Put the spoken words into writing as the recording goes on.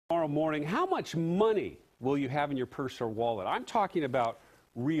Tomorrow morning, how much money will you have in your purse or wallet? I'm talking about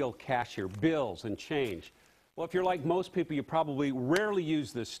real cash here, bills and change. Well, if you're like most people, you probably rarely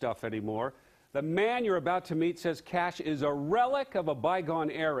use this stuff anymore. The man you're about to meet says cash is a relic of a bygone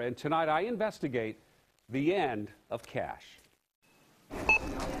era, and tonight I investigate the end of cash.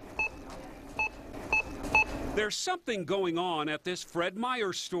 There's something going on at this Fred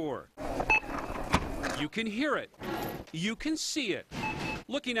Meyer store. You can hear it. You can see it.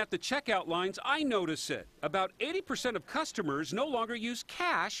 Looking at the checkout lines, I notice it. About 80% of customers no longer use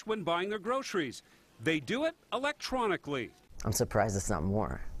cash when buying their groceries. They do it electronically. I'm surprised it's not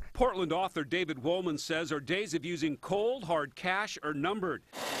more. Portland author David Wolman says our days of using cold, hard cash are numbered.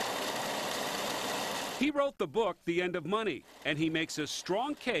 He wrote the book, The End of Money, and he makes a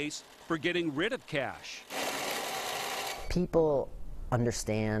strong case for getting rid of cash. People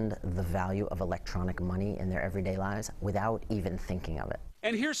understand the value of electronic money in their everyday lives without even thinking of it.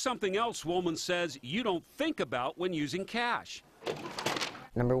 And here's something else Wolman says you don't think about when using cash.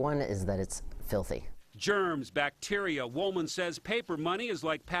 Number one is that it's filthy. Germs, bacteria. Wolman says paper money is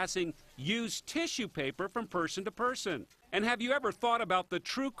like passing used tissue paper from person to person. And have you ever thought about the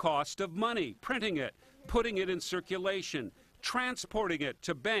true cost of money? Printing it, putting it in circulation, transporting it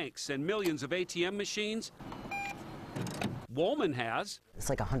to banks and millions of ATM machines? Wolman has. It's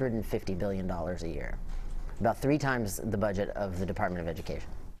like $150 billion a year, about 3 times the budget of the Department of Education.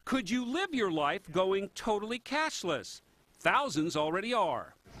 Could you live your life going totally cashless? Thousands already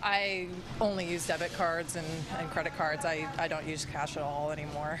are. I only use debit cards and credit cards. I don't use cash at all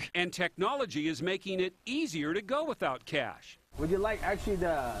anymore. And technology is making it easier to go without cash. Would you like actually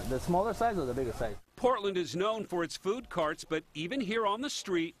the smaller size or the bigger size? Portland is known for its food carts, but even here on the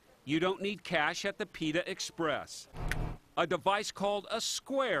street, you don't need cash at the Pita Express. A device called a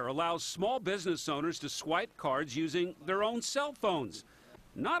Square allows small business owners to swipe cards using their own cell phones.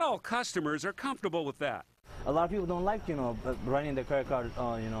 Not all customers are comfortable with that. A lot of people don't like, running the credit card,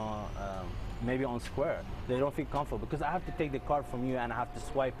 maybe on Square. They don't feel comfortable because I have to take the card from you and I have to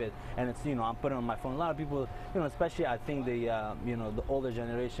swipe it, and it's, I'm putting it on my phone. A lot of people, especially I think the older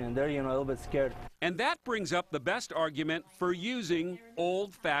generation, they're, a little bit scared. And that brings up the best argument for using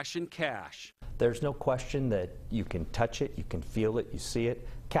old-fashioned cash. There's no question that you can touch it, you can feel it, you see it.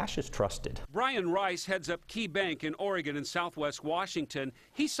 Cash is trusted. Brian Rice heads up Key Bank in Oregon and Southwest Washington.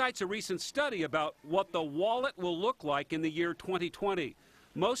 He cites a recent study about what the wallet will look like in the year 2020.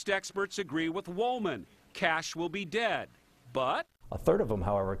 Most experts agree with Wolman. Cash will be dead. But a third of them,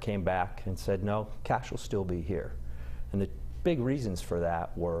 however, came back and said, no, cash will still be here. And the big reasons for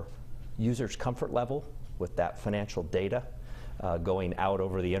that were users' comfort level with that financial data going out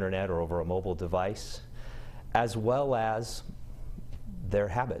over the internet or over a mobile device, as well as their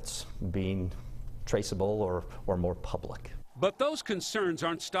habits being traceable or more public. But those concerns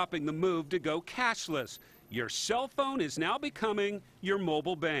aren't stopping the move to go cashless. Your cell phone is now becoming your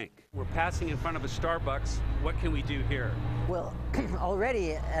mobile bank. We're passing in front of a Starbucks. What can we do here? Well,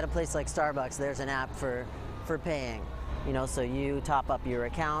 already at a place like Starbucks, there's an app for paying. So you top up your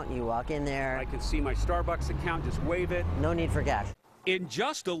account, you walk in there. I can see my Starbucks account, just wave it. No need for cash. In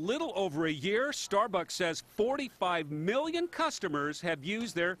just a little over a year, Starbucks says 45 million customers have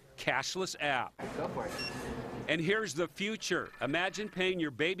used their cashless app. Go for it. And here's the future. Imagine paying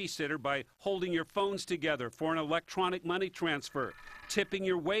your babysitter by holding your phones together for an electronic money transfer, tipping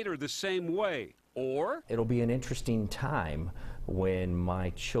your waiter the same way, or it'll be an interesting time when my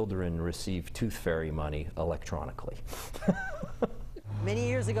children receive Tooth Fairy money electronically. Many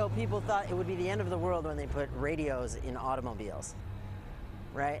years ago, people thought it would be the end of the world when they put radios in automobiles,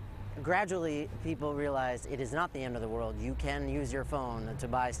 right? Gradually, people realized it is not the end of the world. You can use your phone to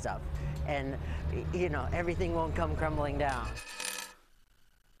buy stuff, and everything won't come crumbling down.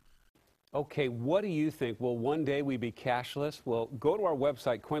 Okay, what do you think? Will one day we be cashless? Well, go to our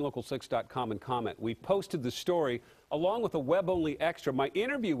website, KOINLocal6.com, and comment. We posted the story along with a web-only extra, my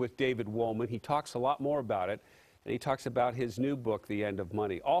interview with David Wolman. He talks a lot more about it, and he talks about his new book, The End of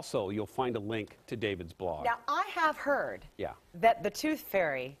Money. Also, you'll find a link to David's blog. Now, I have heard Yeah. that the Tooth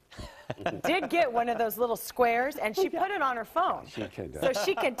Fairy did get one of those little squares, and she put it on her phone. She can, So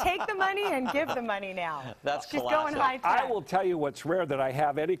she can take the money and give the money now. That's She's classic. going high tech. I will tell you what's rare, that I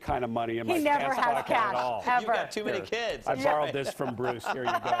have any kind of money in my He never pants has pocket cash, at all. ever. You've got too many kids. I borrowed this from Bruce. Here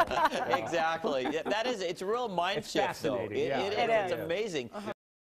you go. Exactly. Yeah, it's a real mind It's shift, though. fascinating. Yeah. It is. It It's is. amazing.